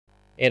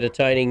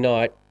entertaining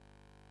night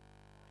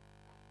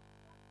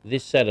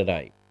this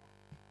Saturday.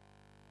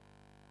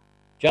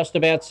 Just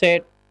about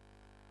set.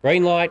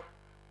 Green light.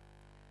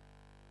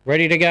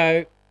 Ready to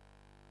go.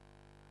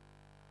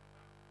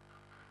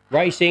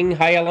 Racing.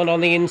 Hey Ellen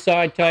on the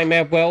inside came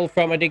out well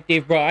from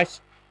Addictive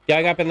Bryce.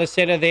 Going up in the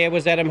centre there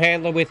was Adam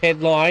Handler with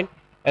Headline.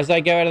 As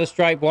they go out of the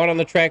straight, one on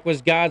the track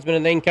was Guardsman,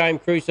 and then came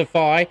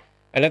Crucify.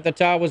 And at the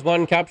tail was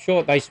 1 cup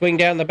short. They swing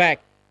down the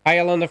back.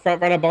 Hale on the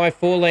front runner by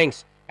 4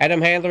 lengths.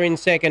 Adam Handler in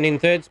second. In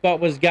third spot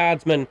was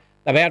Guardsman.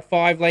 About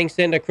 5 lengths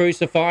then to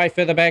Crucify.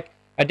 Further back,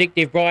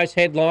 Addictive Bryce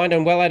Headline,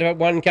 and well out of it,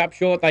 1 cup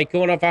short. They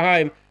corner for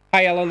home.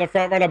 Hale on the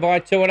front runner by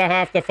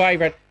 2.5, the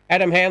favourite.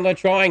 Adam Handler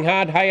trying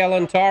hard. Hale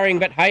and tiring,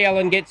 but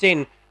Hale gets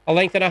in.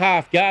 1.5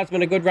 lengths.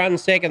 Guardsman a good run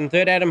second.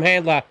 Third Adam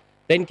Handler.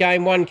 Then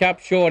came 1 cup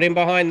short. In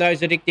behind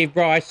those, Addictive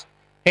Bryce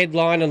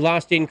Headline, and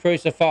last in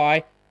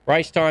Crucify.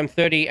 Race time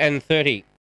 30 and 30.